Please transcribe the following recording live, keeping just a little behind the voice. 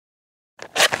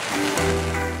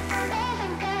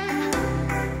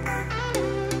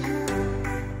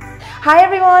Hi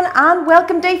everyone and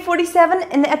welcome day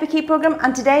 47 in the EPIK program,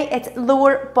 and today it's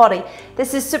lower body.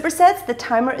 This is supersets. The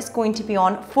timer is going to be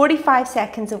on 45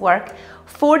 seconds of work,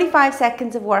 45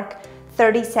 seconds of work,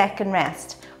 30-second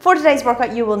rest. For today's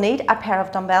workout you will need a pair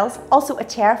of dumbbells, also a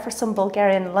chair for some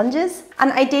Bulgarian lunges,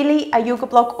 and ideally a yoga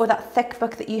block or that thick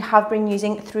book that you have been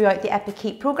using throughout the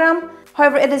EPIK program.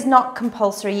 However, it is not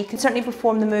compulsory. You can certainly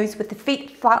perform the moves with the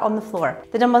feet flat on the floor.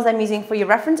 The dumbbells I'm using for your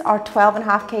reference are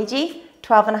 12.5 kg,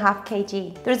 12.5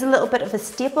 kg. There's a little bit of a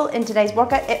staple in today's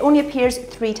workout. It only appears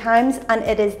 3 times and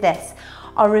it is this,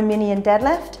 our Romanian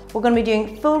deadlift. We're going to be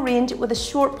doing full range with a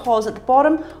short pause at the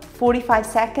bottom, 45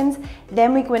 seconds.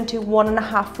 Then we go into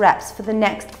 1.5 reps for the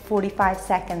next 45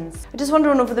 seconds. I just want to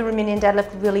run over the Romanian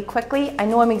deadlift really quickly. I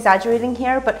know I'm exaggerating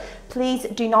here, but please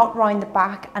do not round the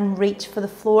back and reach for the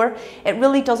floor. It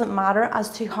really doesn't matter as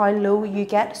to how low you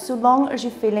get, so long as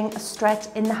you're feeling a stretch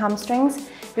in the hamstrings.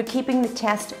 You're keeping the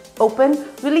chest open.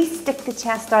 Really stick the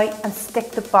chest out and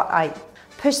stick the butt out.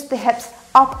 Push the hips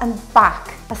up and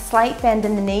back, a slight bend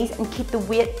in the knees, and keep the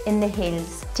weight in the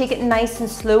heels. Take it nice and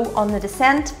slow on the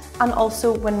descent and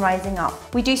also when rising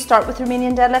up. We do start with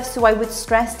Romanian deadlift, so I would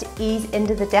stress to ease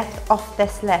into the depth of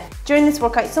this lift. During this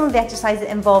workout, some of the exercises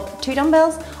involve 2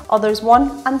 dumbbells, others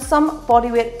 1, and some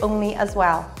bodyweight only as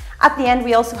well. At the end,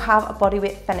 we also have a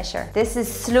bodyweight finisher. This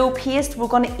is slow paced. We're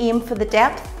going to aim for the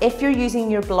depth. If you're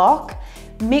using your block,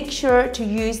 make sure to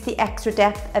use the extra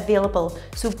depth available.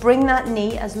 So bring that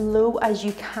knee as low as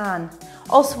you can.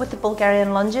 Also with the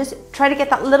Bulgarian lunges, try to get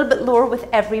that little bit lower with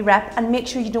every rep and make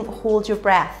sure you don't hold your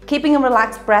breath. Keeping a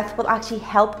relaxed breath will actually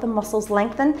help the muscles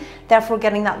lengthen, therefore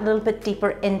getting that little bit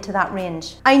deeper into that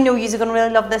range. I know you're going to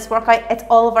really love this workout. It's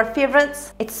all of our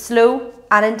favorites. It's slow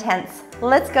and intense.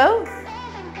 Let's go.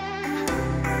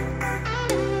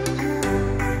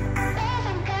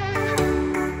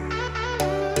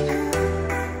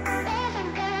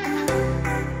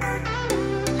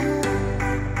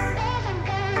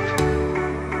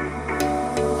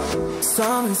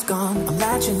 Summer's gone, I'm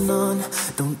latching on.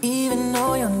 Don't even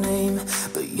know your name,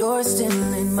 but you're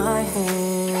still in my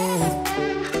head.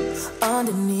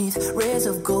 Underneath rays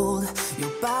of gold, your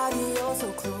body, you're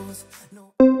so close.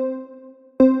 No.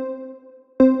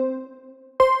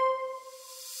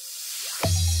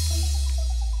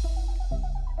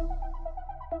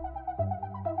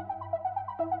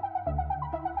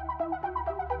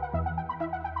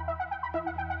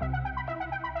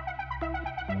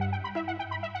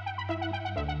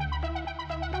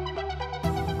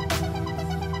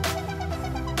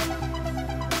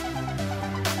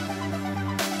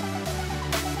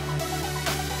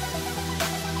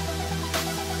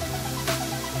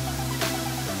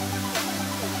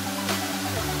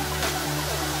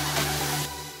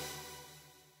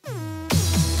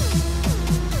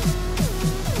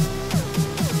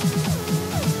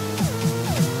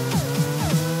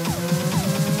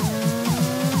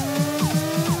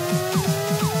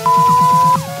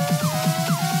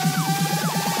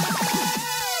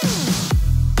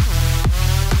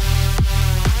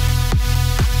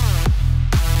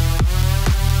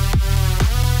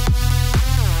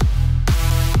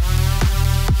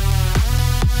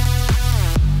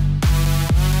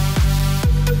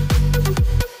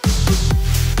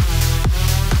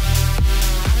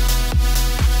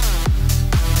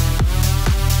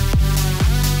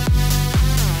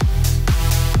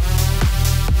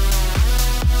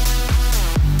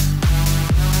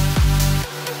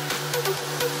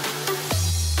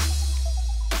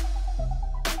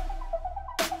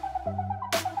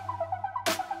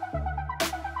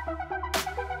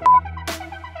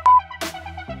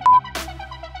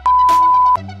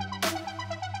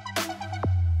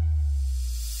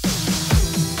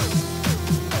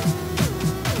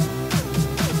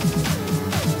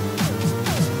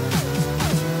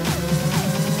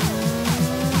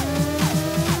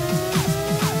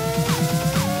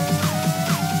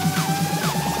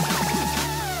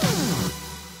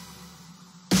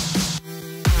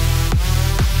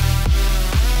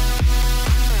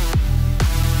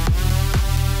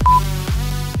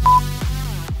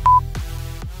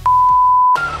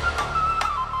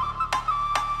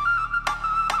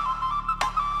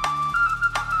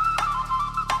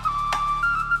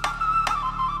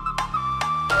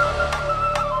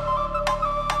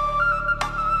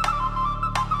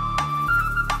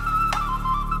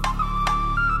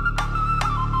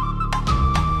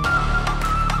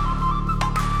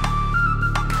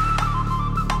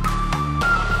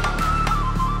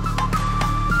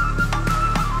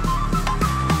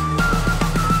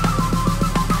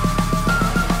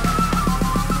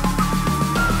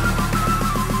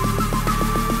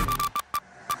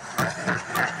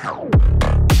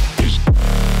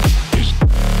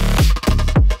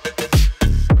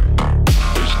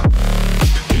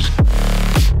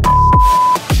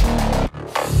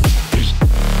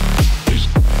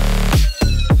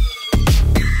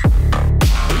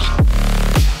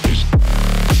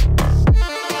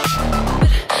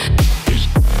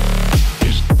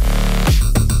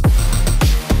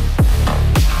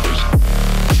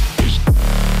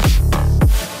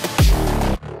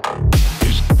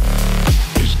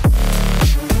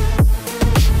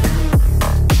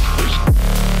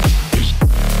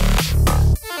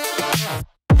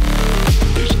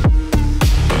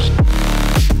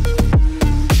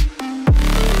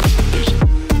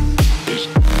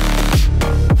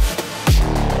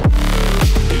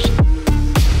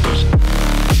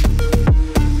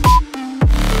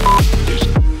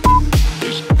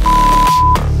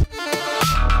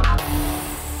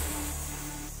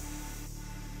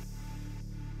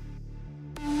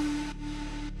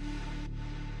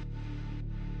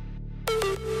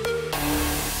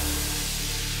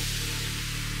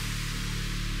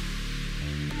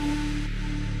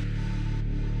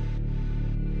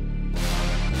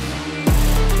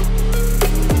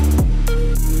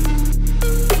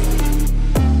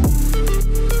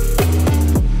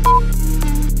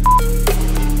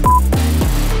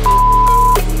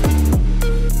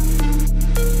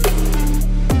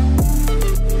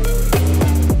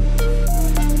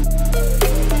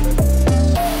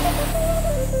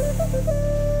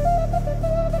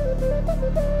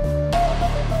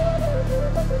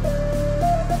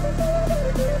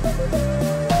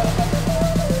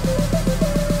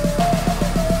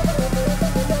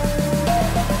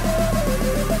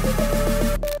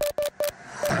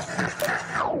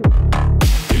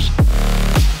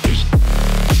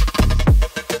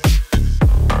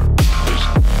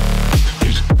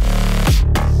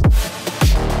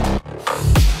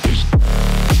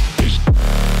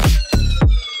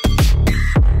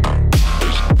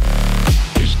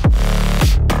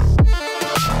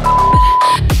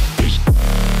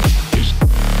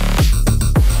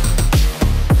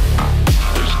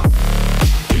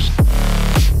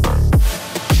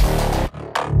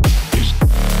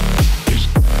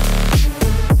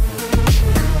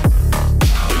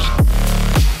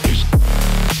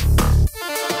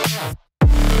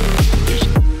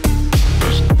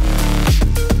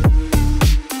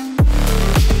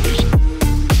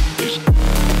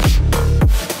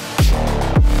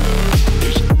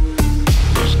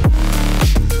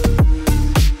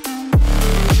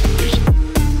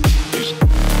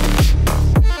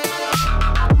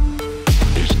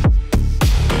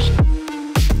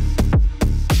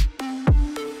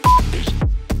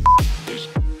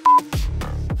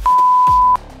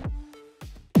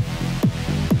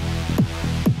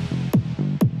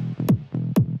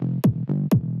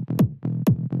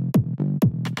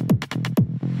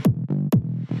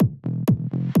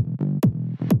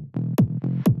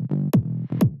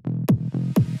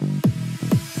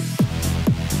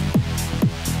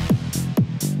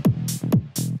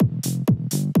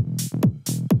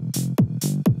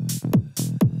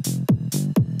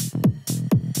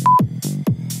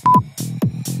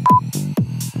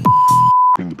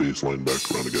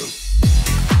 run again.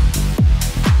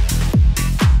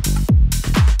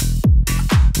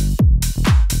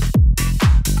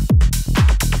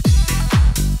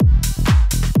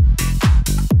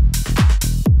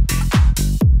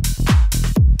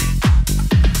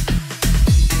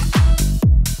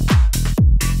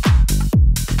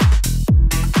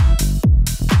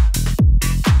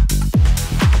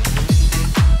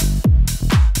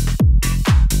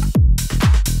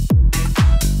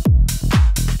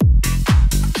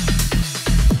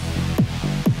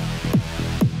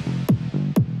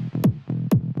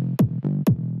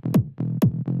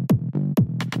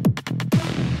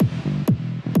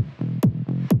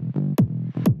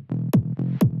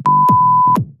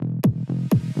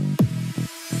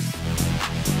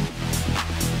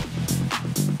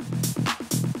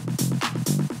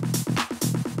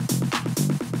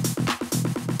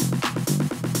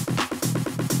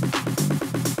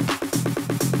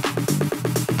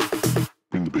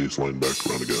 Baseline back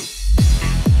around again.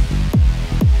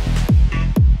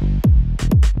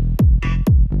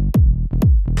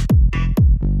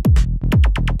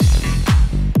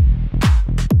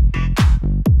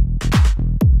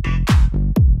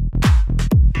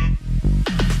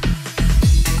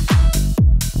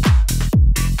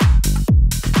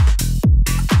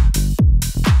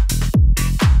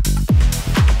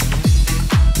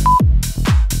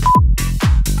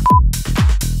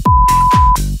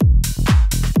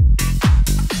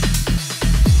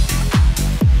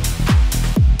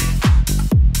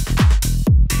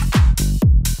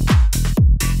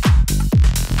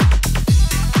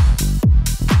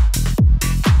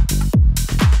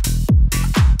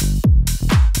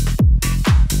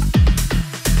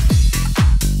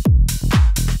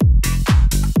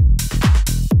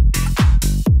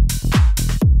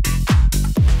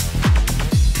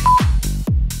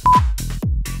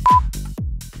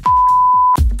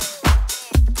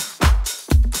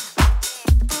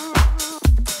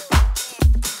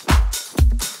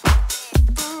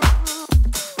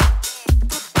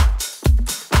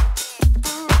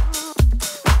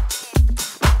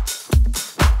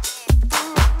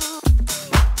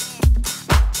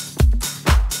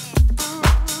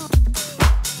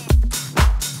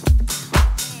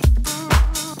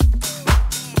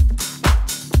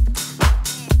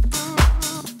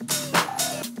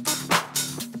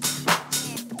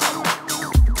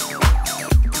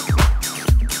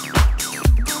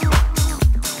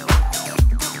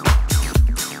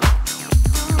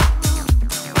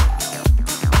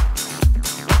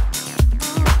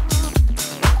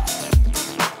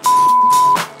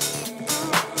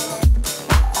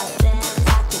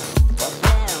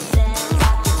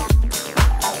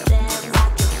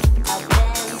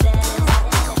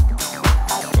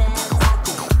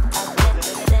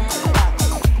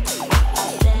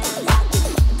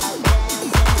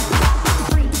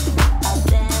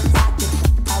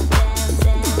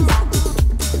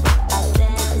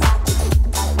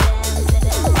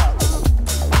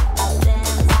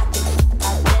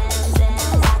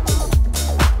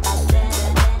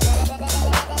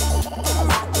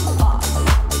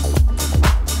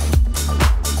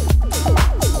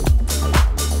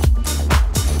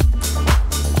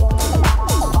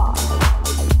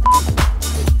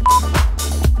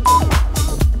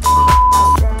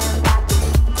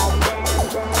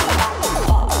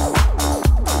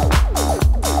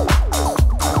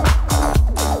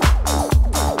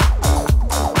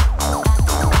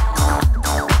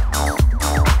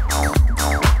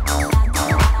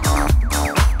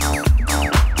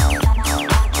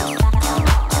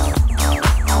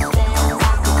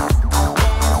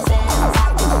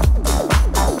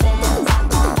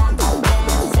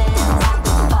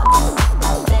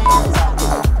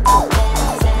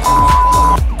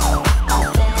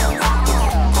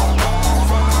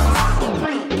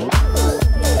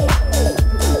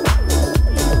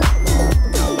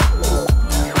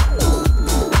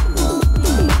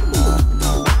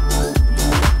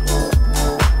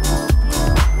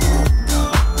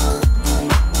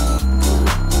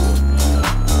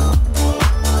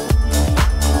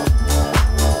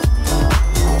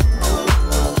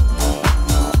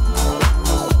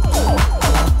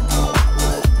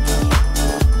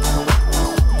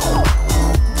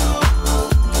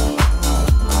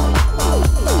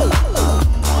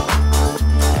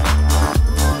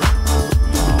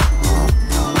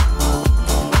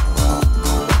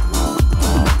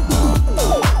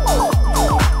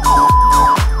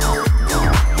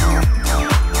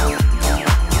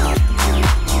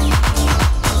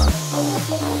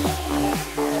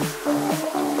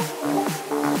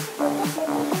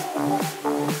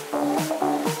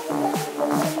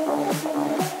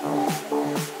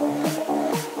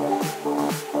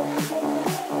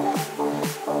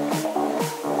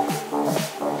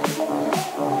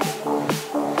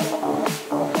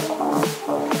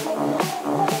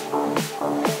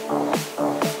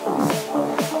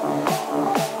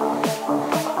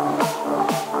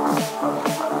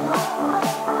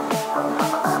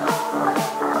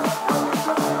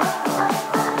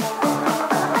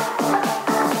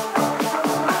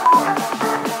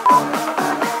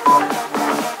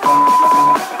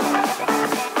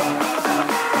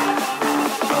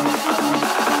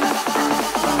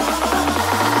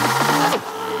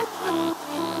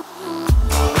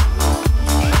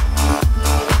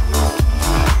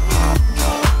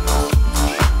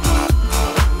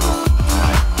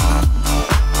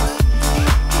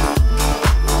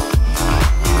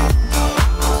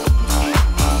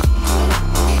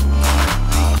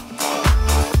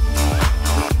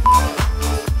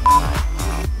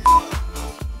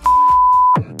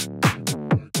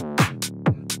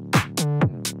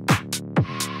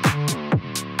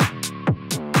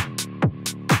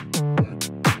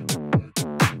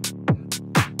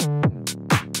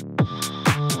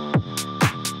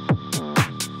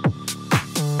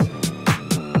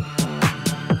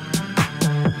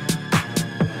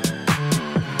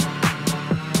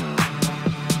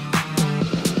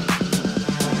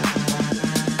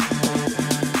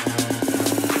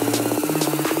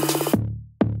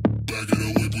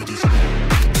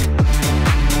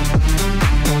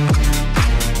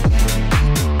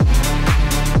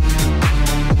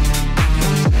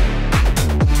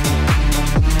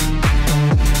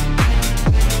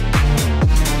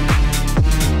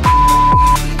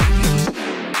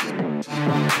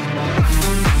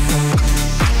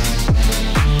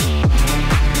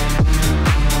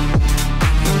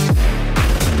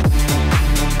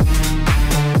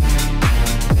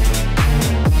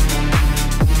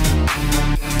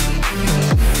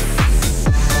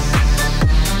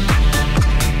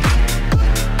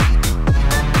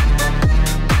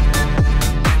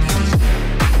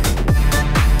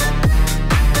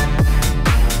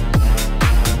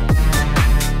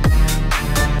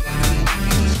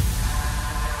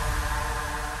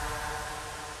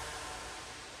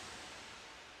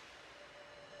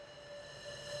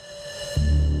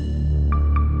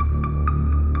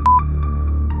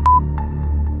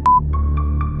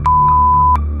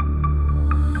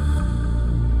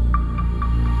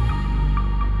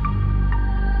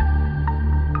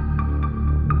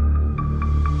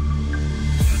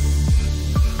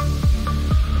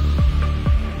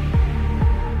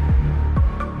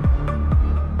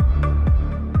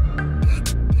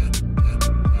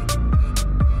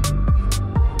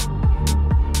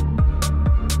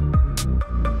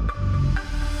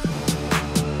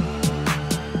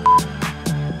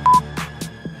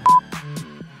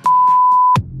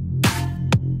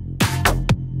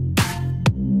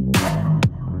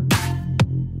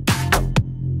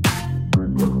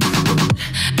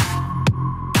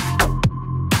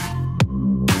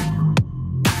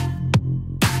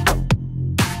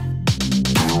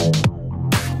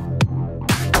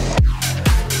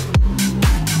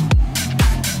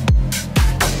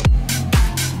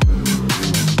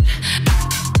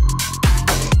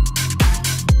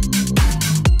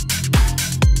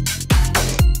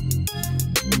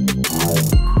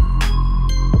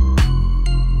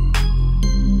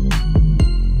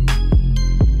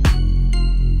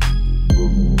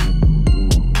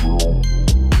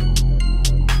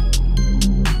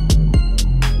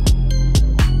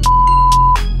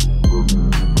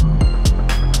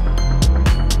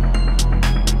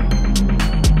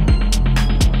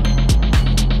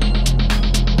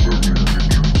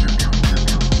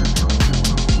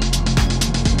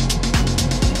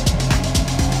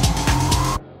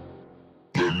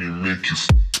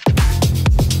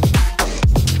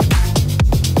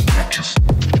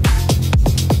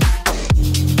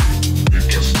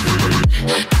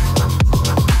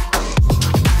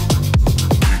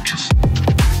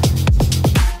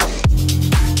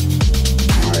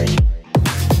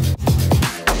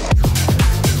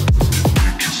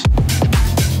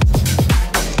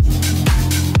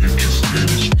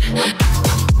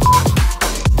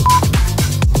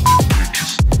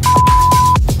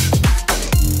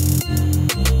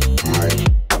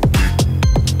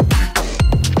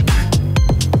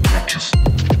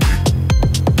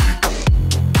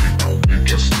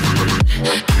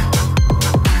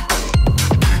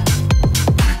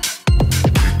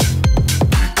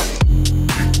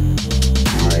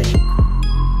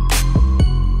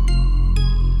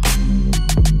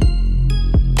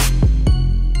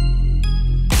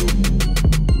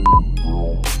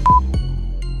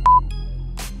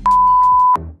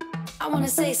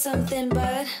 Something,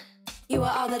 but you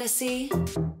are all that I see.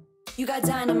 You got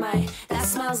dynamite, that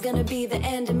smile's gonna be the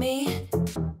end of me.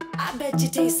 I bet you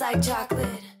taste like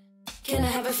chocolate. Can I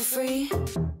have it for free?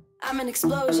 I'm an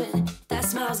explosion, that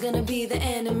smile's gonna be the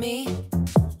end of me.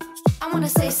 I wanna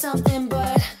say something,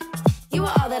 but you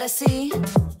are all that I see.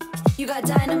 You got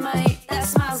dynamite, that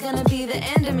smile's gonna be the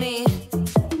end of me.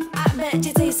 I bet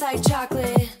you taste like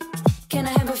chocolate. Can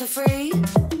I have it for free?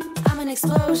 I'm an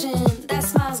explosion, that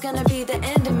smile's gonna be the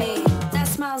end of me. That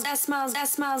smile's gonna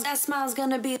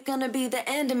be the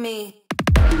end of me.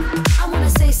 I wanna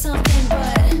say something,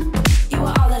 but you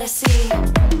are all that I see.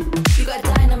 You got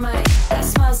dynamite, that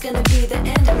smile's gonna be the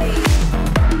end of me.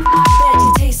 I bet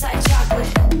you taste like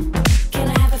chocolate. Can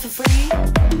I have it for free?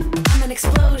 I'm an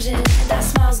explosion, and that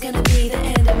smile's gonna be the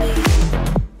end of me.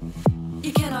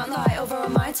 You cannot lie over a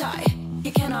Mai Tai.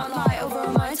 You cannot lie over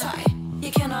a Mai Tai.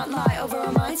 You cannot lie over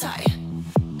a Mai Tai.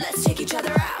 Let's take each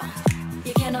other out.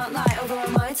 You cannot lie over a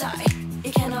Mai Tai.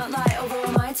 You cannot lie over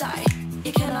a Mai Tai.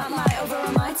 You cannot lie over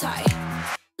a Mai Tai.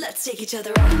 Let's take each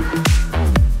other out.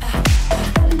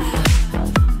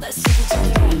 Let's take each other out. Let's take each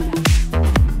other out.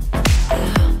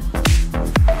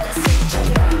 Let's take each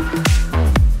other out.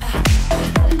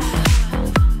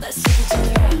 Let's take each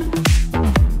other out.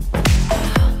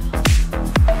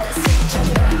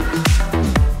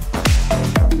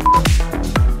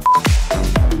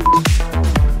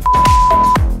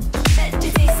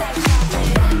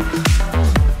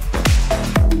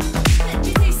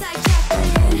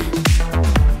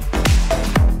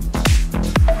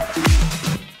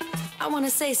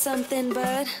 Say something,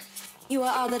 but you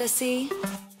are all that I see.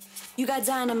 You got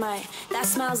dynamite, that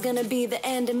smile's gonna be the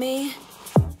end of me.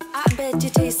 I bet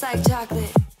you taste like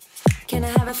chocolate. Can I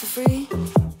have it for free?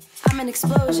 I'm an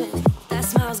explosion, that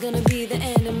smile's gonna be the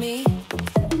end of me.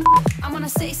 I wanna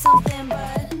say something,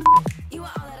 but you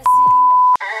are all that I see.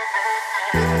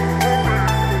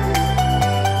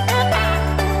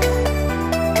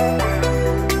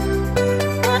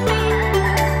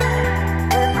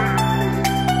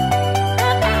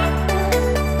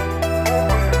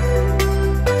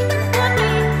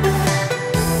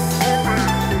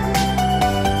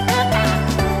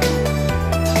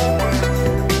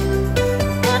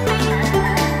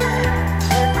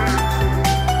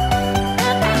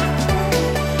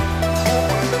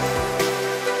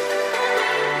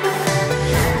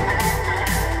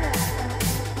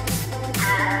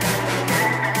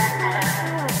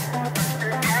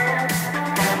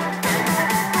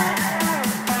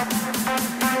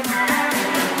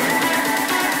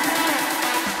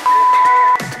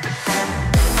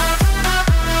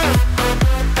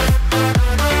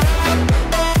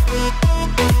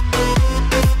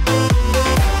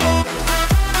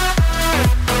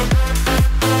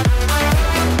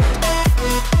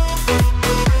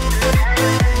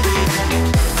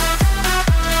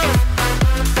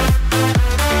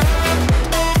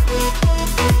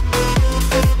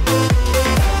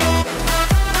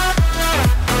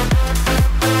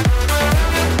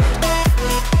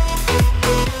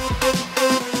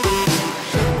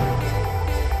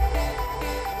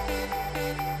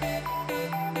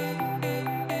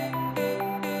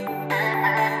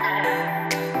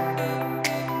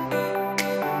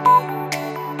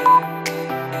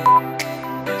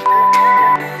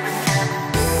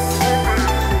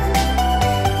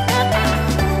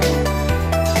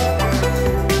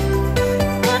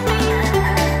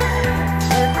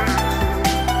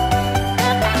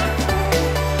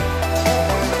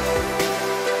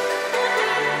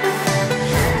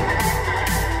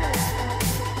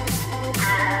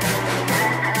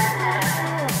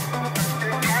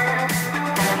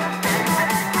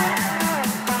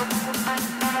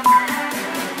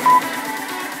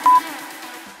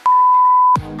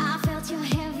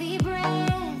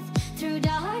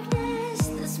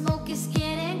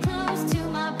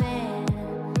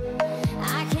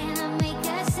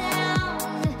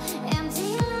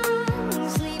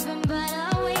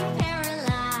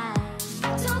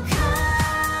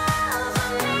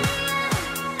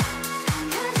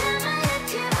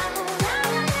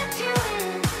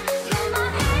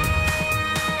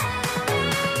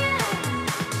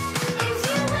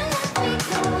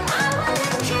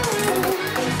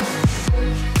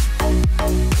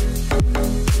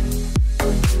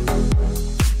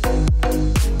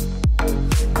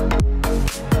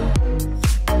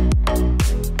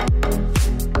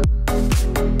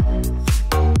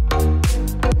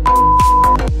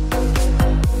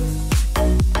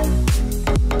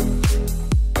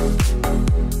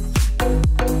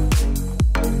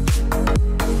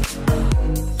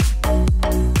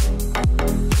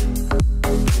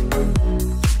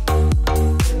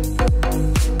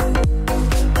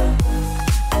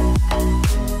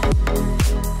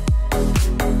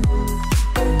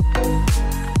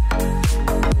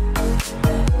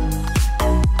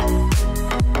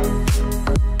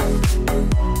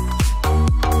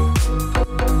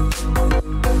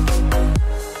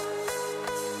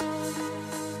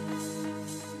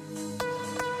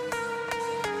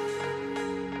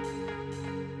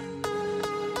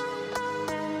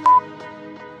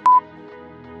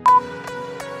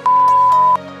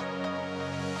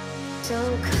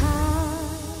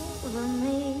 over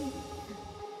me.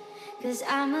 'Cause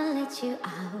I'ma let you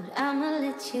out, I'ma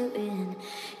let you in.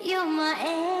 You're my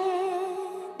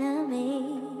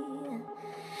enemy.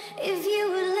 If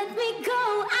you would let me go,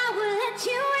 I will let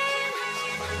you in.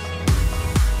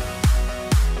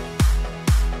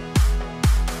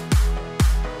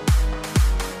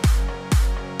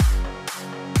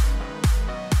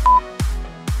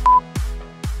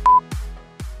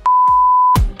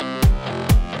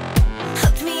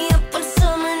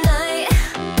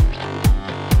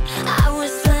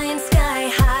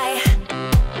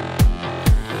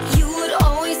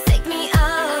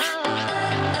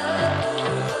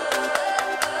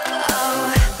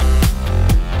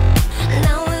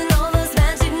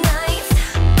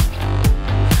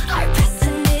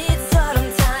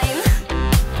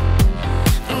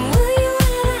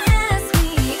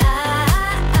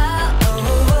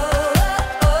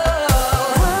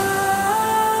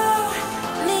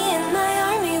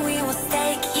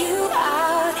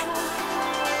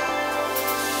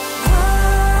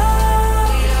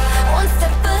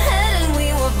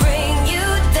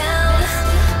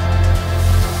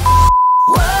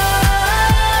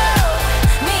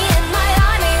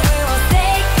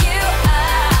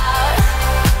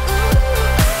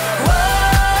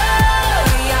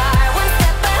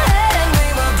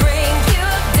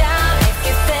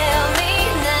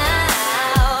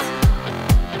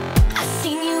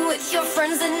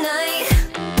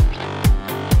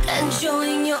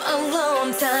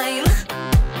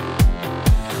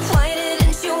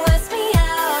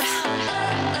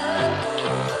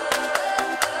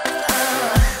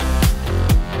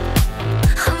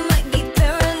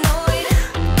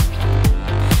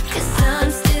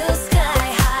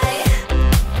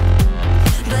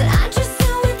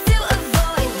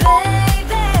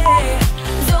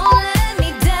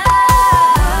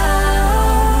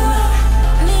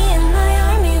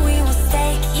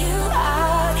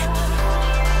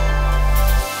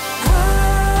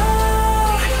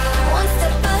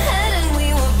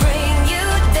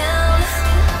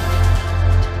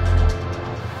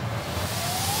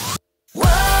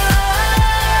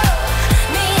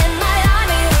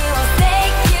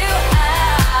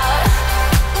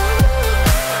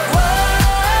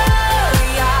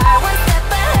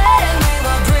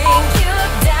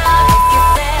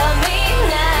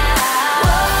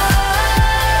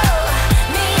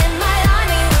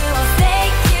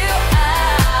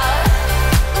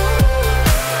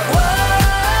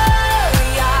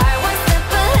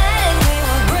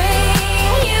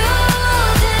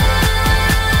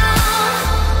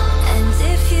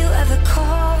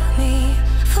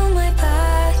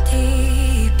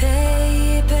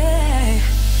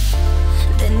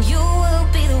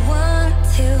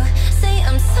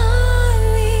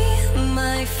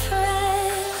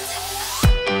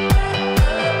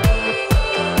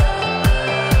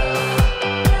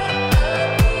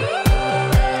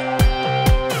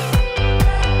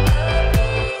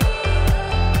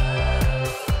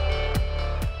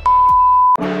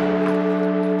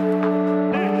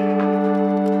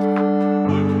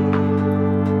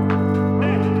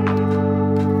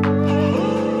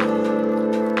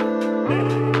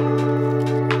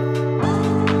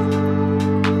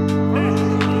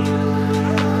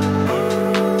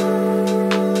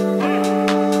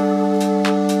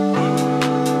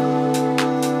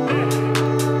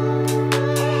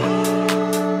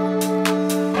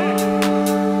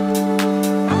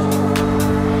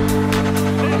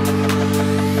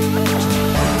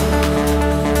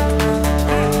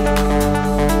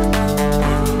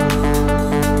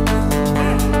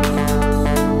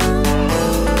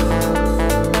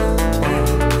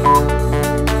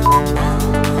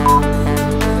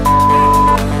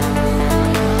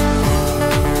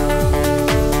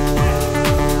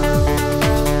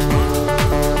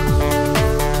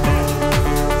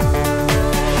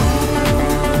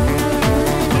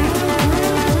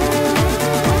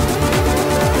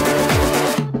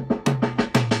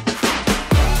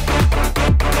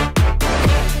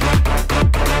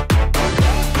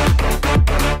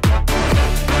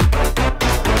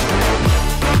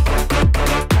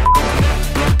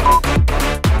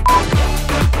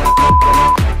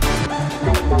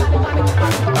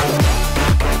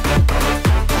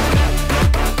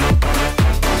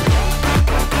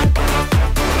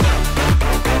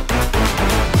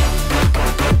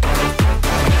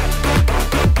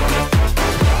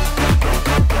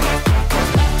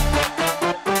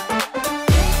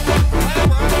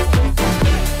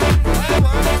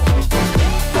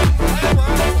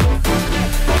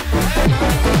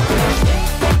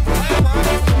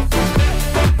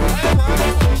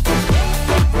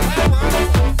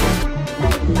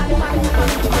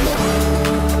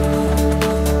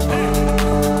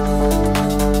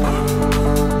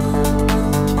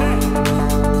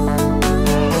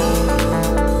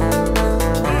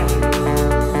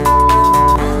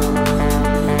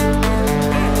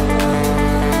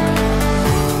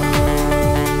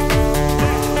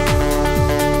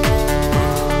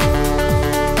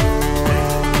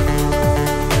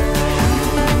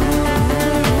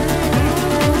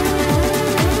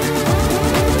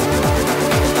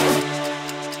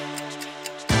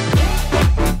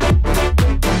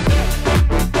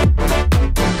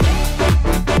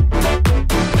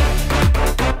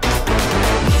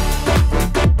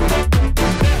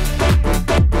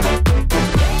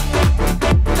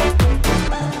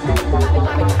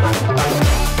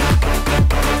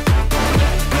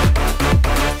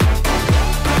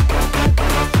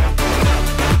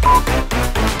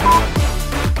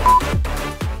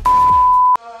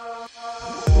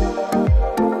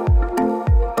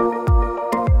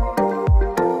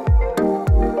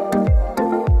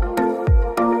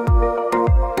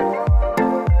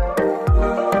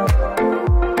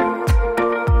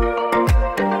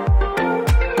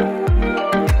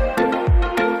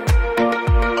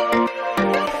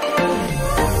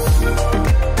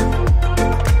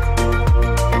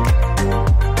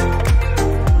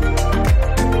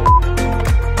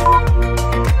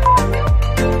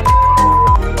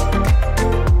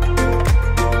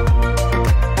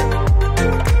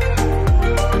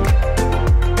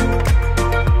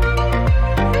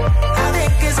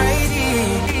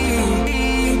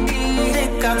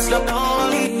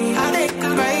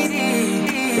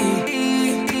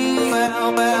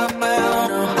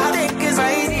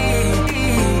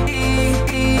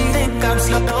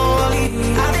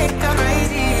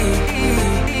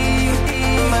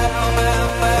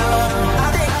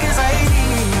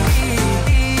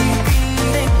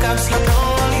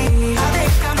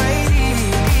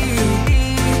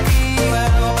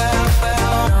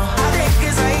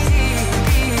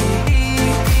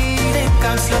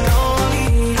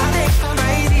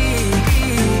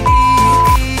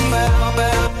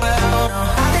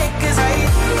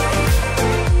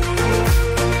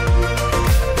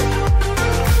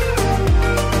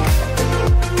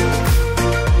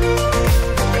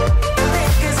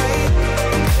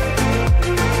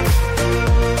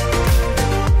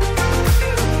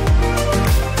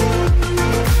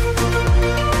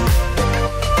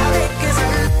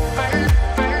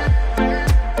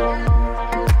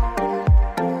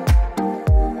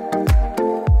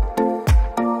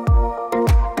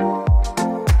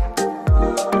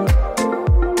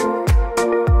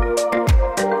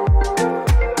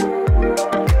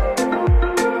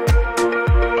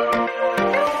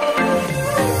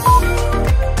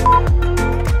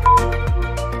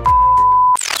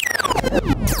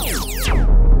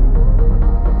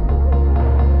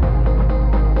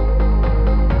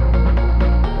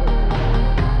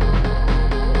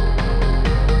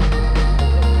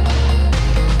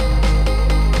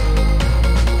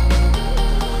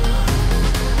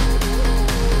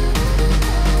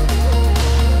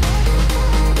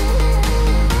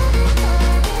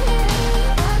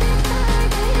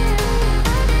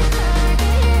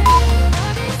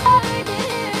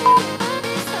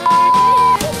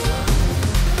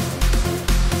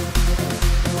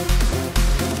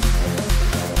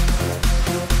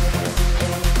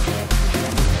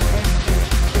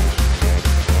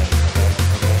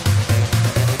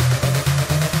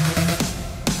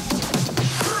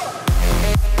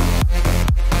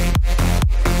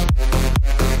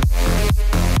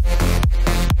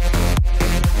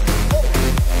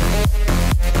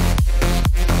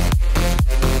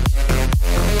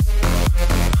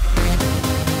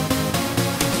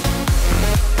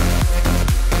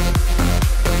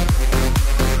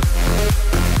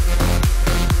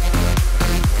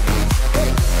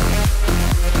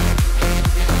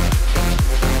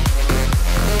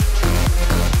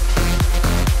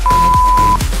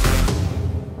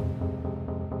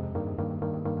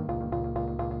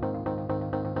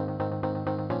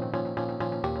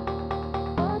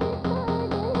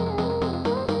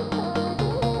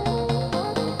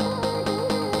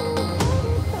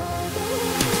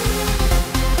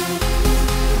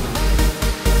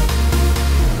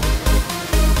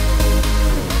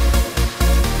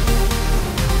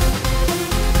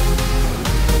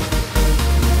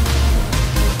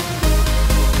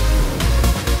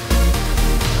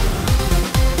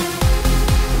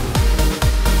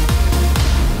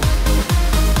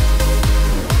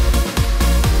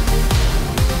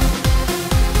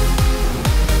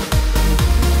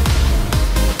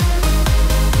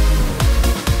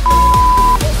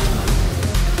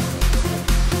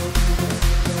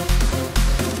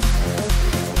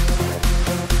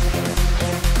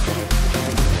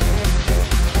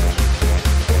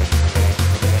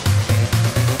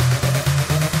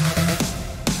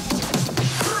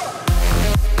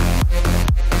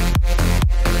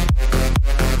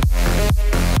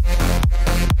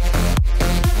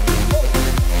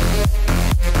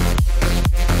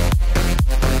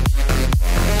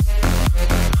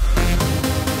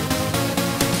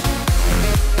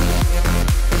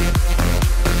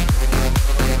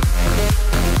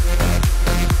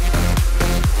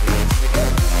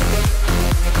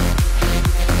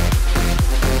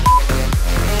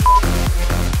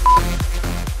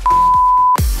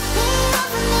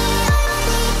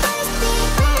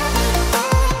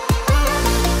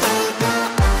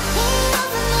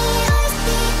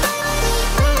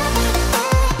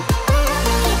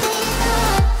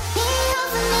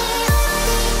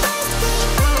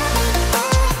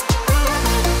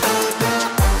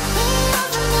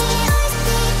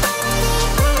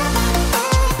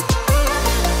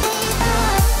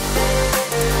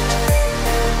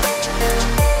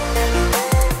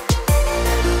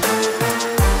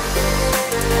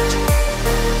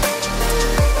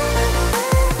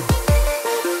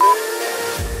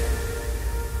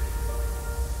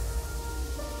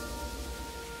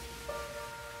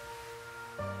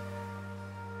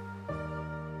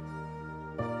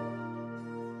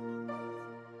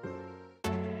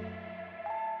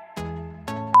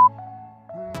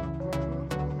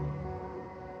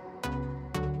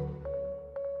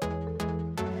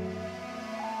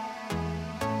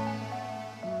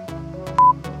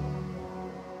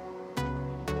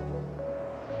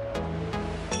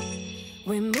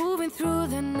 We're moving through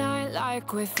the night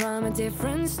like we're from a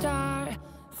different star,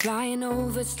 flying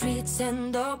over streets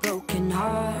and our broken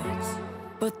hearts.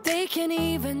 But they can't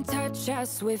even touch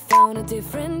us, we found a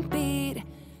different beat.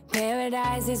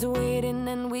 Paradise is waiting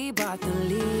and we bought the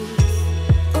lead.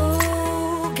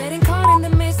 Ooh, getting caught in the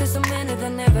mist, there's so many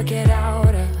that never get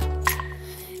out of.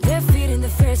 They're feeding the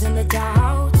fears and the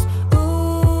doubts.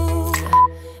 Ooh,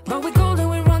 but we golden,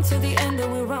 we run to the end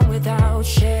and we run without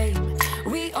shame.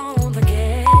 We own the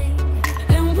game,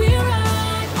 and we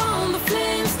ride on the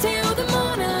flames till the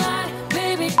morning light,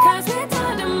 baby, 'cause we're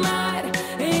dynamite.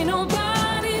 Ain't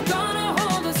nobody gonna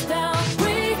hold us down.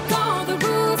 Break all the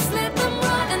rules, let them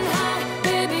run and hide,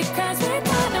 baby, 'cause we're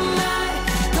dynamite.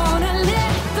 Gonna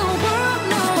let the world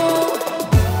know.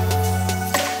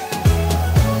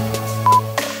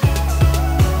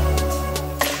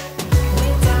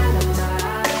 We're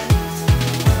dynamite.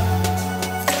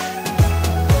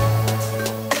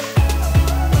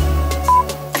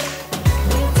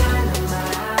 We're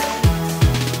dynamite.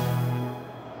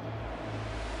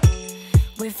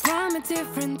 We're from a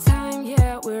different time,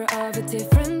 yeah, we're of a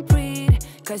different breed.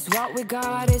 'Cause what we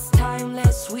got is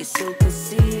timeless, we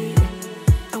supersede.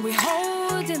 And we're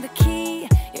holding the key,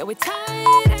 yeah, we're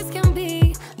tight as can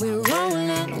be. We're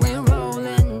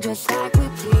rolling, just like we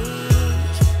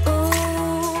please.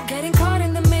 Ooh, getting caught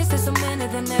in the mist, there's so many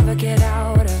that never get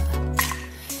out of.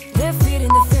 They're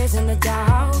feeding the fears and the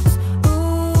doubts.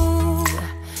 Ooh,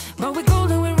 but we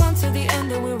golden, we run to the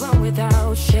end and we run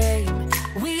without shame.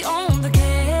 We own